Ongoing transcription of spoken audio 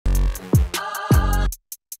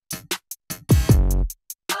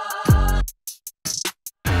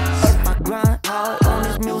hard on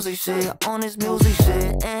this music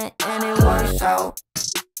shit, and it works out.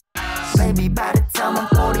 Maybe by the time I'm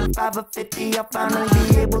 45 or 50, I'll finally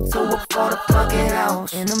be able to afford a fucking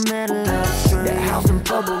house in the middle of the street. That house in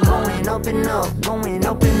bubble going up and up, going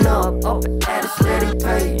up and up at a steady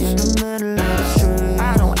pace. In the middle of the street.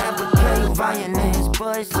 I don't advocate violence,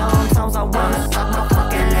 but sometimes I wanna suck my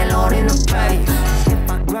fucking landlord in the face. If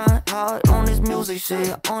I grind hard on this music shit,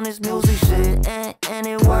 and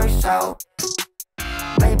it works out.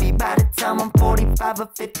 Maybe by the time I'm 45 or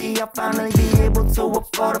 50, I'll finally be able to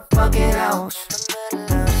afford a fucking house.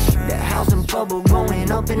 That house in bubble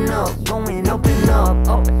going up and up, going up and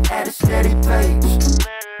up at a steady pace.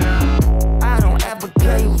 I don't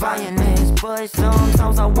advocate violence, but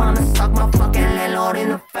sometimes I wanna suck my fucking landlord in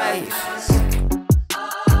the face.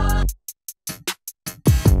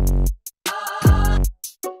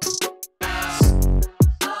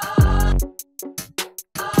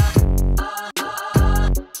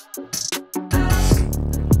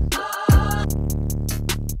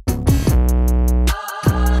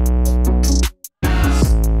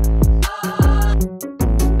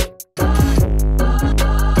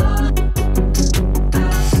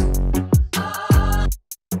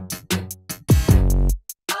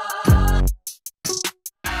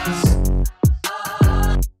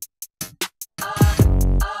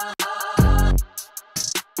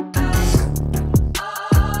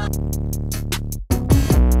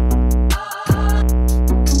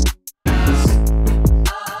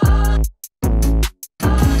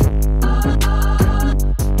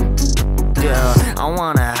 I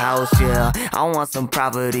want a house, yeah, I want some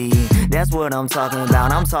property. That's what I'm talking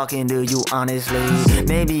about, I'm talking to you honestly.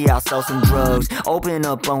 Maybe I'll sell some drugs, open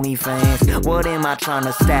up OnlyFans. What am I trying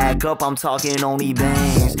to stack up? I'm talking only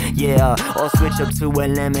bands, yeah. Or switch up to a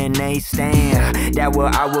lemonade stand. That where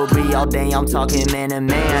I will be all day, I'm talking man to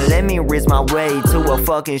man. Let me risk my way to a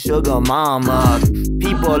fucking sugar mama.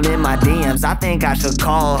 People in my DMs, I think I should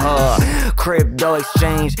call her. Crypto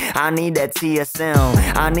exchange, I need that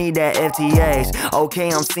TSM, I need that FTX.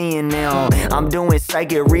 Okay, I'm seeing now, I'm doing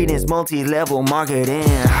psychic readings, multi-level marketing.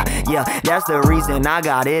 Yeah, that's the reason I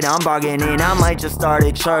got it, I'm bargaining. I might just start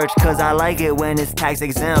a church, cause I like it when it's tax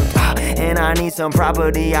exempt. And I need some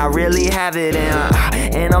property, I really have it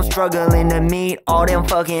in. And I'm struggling to meet all them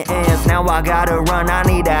fucking ends. Now I gotta run, I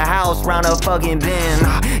need a house round a fucking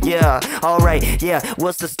bend. Yeah, alright, yeah,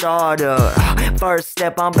 what's the starter? First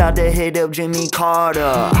step, I'm about to hit up Jimmy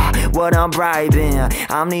Carter. What I'm bribing,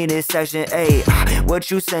 I'm needing section 8. What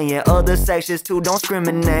you saying, other sections too, don't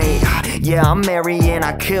discriminate. Yeah, I'm married and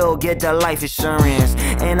I kill, get the life insurance.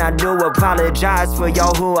 And I do apologize for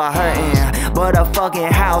y'all who are hurting, but a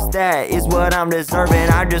fucking house, that is what I'm deserving.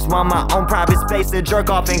 I just want my own private space to jerk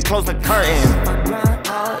off and close the curtain. I grind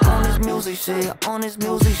hard on this music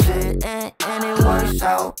shit, and it works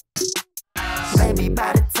out. Maybe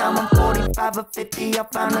by the time I'm 45 or 50, I'll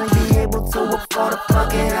finally be able to afford a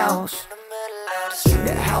fucking house.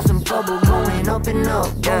 That house in bubble going up and up,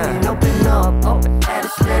 going up and up at a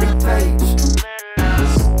steady pace.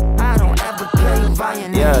 I don't advocate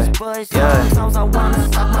violence, but sometimes I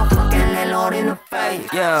wanna suck my fucking landlord in the face.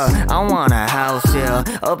 Yeah, I want a house, yeah,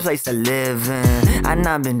 a place to live in. I've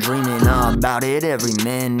not been dreaming about it every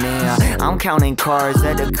minute. I'm counting cards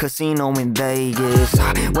at the casino in Vegas.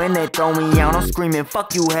 When they throw me out, I'm screaming,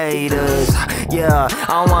 fuck you haters. Yeah,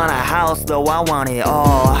 I want a house though, I want it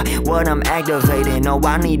all. What I'm activating, no,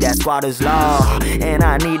 I need that squatter's law. And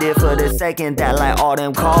I need it for the second that like all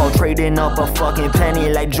them call. Trading up a fucking penny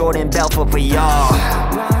like Jordan Belfort for y'all.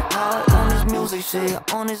 Grind hard on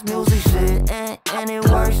this music shit, and it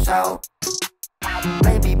works out.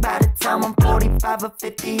 Maybe by the time I'm 45 or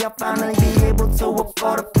 50, I'll finally be able to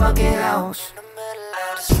afford a fucking house.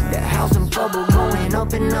 That house in bubble going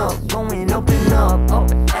up and up, going up and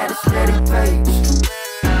up at a steady pace.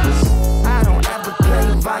 I don't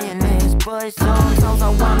advocate violence, but sometimes I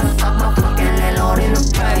wanna suck my fucking landlord in the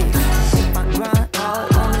face. If I grind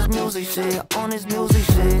hard on this music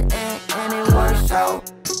shit, and it works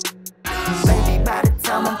out. Maybe by the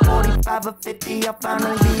time I'm 45 or 50, I'll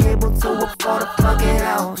finally be able to afford a fucking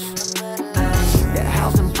house. That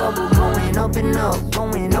house in bubble going up and up,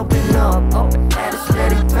 going up and up at a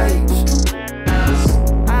steady pace.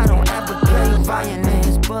 I don't advocate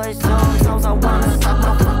violence, but sometimes I wanna suck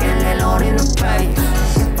my fucking landlord in the face.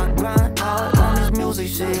 If I grind hard on this music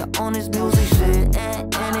shit,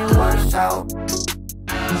 and it works out.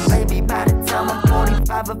 Maybe by the time I'm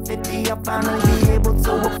 45 or 50, I'll finally be able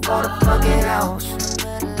to afford a fucking house.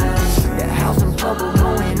 That house in bubble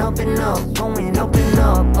going up and up, going up and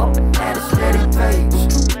up at a steady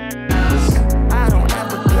pace. I don't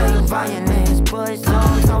advocate violence, but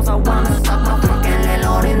sometimes I wanna suck my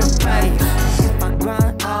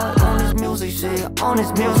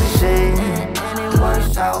way. And it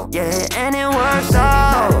works out, yeah, and it works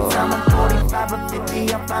out. By the time I'm 45 or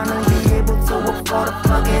 50, I'm finally able to afford a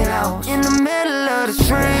fucking house in the middle of the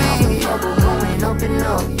street. Going up and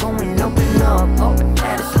up, going up and up,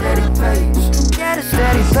 at a steady pace, at a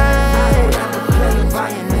steady pace.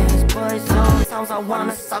 But sometimes I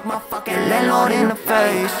wanna suck my fucking landlord in the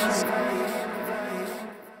face.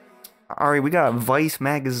 Ari, we got Vice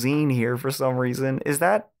magazine here for some reason. Is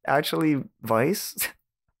that actually Vice?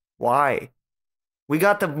 Why? We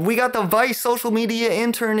got the Vice social media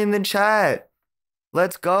intern in the chat.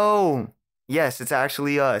 Let's go. Yes, it's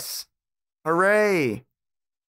actually us. Hooray.